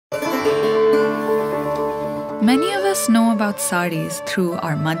Many of us know about saris through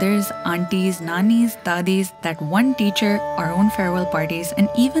our mothers, aunties, nannies, dadis, that one teacher, our own farewell parties, and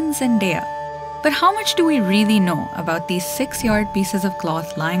even Zendaya. But how much do we really know about these 6-yard pieces of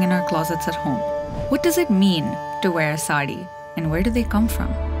cloth lying in our closets at home? What does it mean to wear a sari, and where do they come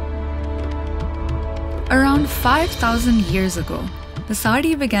from? Around 5,000 years ago, the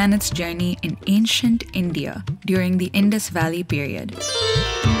sari began its journey in ancient India during the Indus Valley period.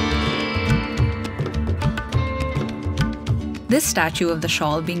 This statue of the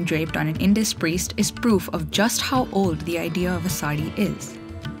shawl being draped on an Indus priest is proof of just how old the idea of a sari is.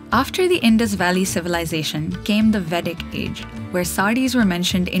 After the Indus Valley civilization came the Vedic age, where saris were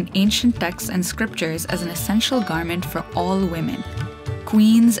mentioned in ancient texts and scriptures as an essential garment for all women.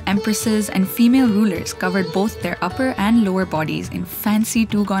 Queens, empresses, and female rulers covered both their upper and lower bodies in fancy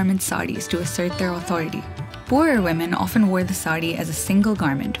two-garment saris to assert their authority. Poorer women often wore the sari as a single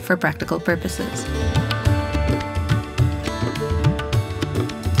garment for practical purposes.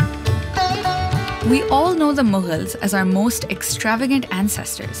 We all know the Mughals as our most extravagant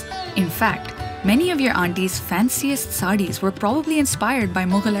ancestors. In fact, many of your auntie's fanciest saris were probably inspired by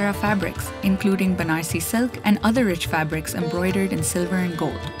Mughal-era fabrics, including Banarsi silk and other rich fabrics embroidered in silver and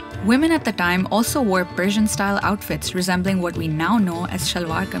gold. Women at the time also wore Persian-style outfits resembling what we now know as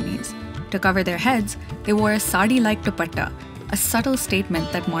shalwar kameez. To cover their heads, they wore a sari-like dupatta, a subtle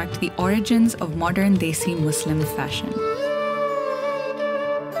statement that marked the origins of modern Desi Muslim fashion.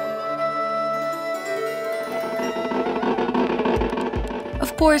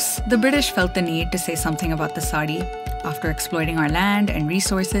 Of course, the British felt the need to say something about the sari after exploiting our land and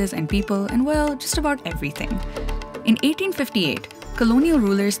resources and people and, well, just about everything. In 1858, colonial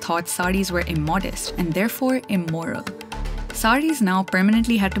rulers thought saris were immodest and therefore immoral. Saris now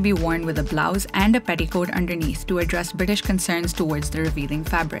permanently had to be worn with a blouse and a petticoat underneath to address British concerns towards the revealing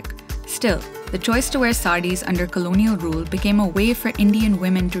fabric. Still, the choice to wear saris under colonial rule became a way for Indian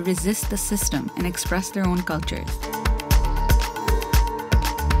women to resist the system and express their own cultures.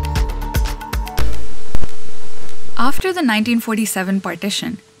 After the 1947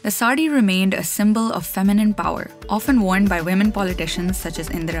 partition, the sari remained a symbol of feminine power, often worn by women politicians such as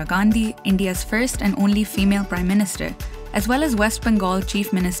Indira Gandhi, India's first and only female prime minister, as well as West Bengal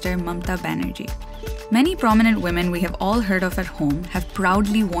Chief Minister Mamata Banerjee. Many prominent women we have all heard of at home have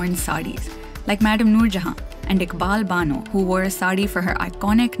proudly worn saris, like Madam Noor Jahan and Iqbal Bano, who wore a sari for her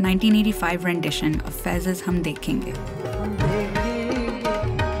iconic 1985 rendition of Faiza's Hum Dekhenge.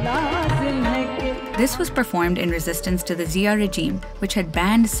 This was performed in resistance to the Zia regime, which had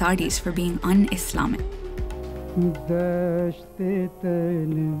banned saris for being un-Islamic.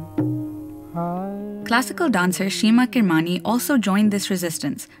 Classical dancer Shima Kirmani also joined this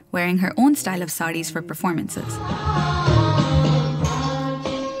resistance, wearing her own style of saris for performances.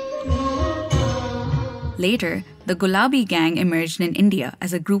 Later, the Gulabi gang emerged in India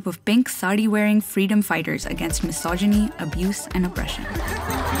as a group of pink sari-wearing freedom fighters against misogyny, abuse, and oppression.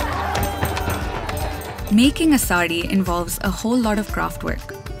 Making a sari involves a whole lot of craft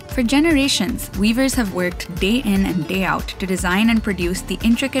work. For generations, weavers have worked day in and day out to design and produce the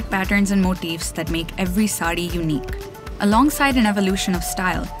intricate patterns and motifs that make every sari unique. Alongside an evolution of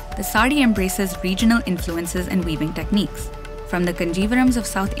style, the sari embraces regional influences and weaving techniques. From the Kanjivarams of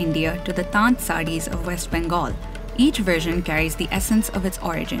South India to the Tant saris of West Bengal, each version carries the essence of its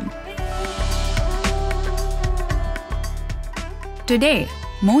origin. Today,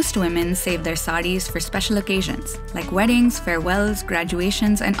 most women save their saris for special occasions, like weddings, farewells,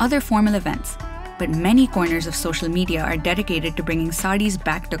 graduations, and other formal events. But many corners of social media are dedicated to bringing saris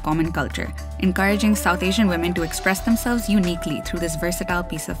back to common culture, encouraging South Asian women to express themselves uniquely through this versatile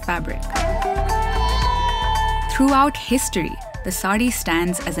piece of fabric. Throughout history, the sari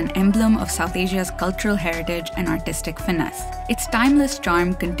stands as an emblem of South Asia's cultural heritage and artistic finesse. Its timeless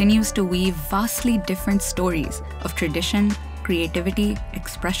charm continues to weave vastly different stories of tradition, creativity,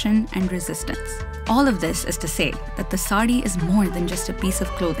 expression, and resistance. All of this is to say that the sari is more than just a piece of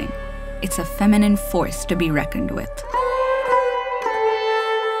clothing. It's a feminine force to be reckoned with.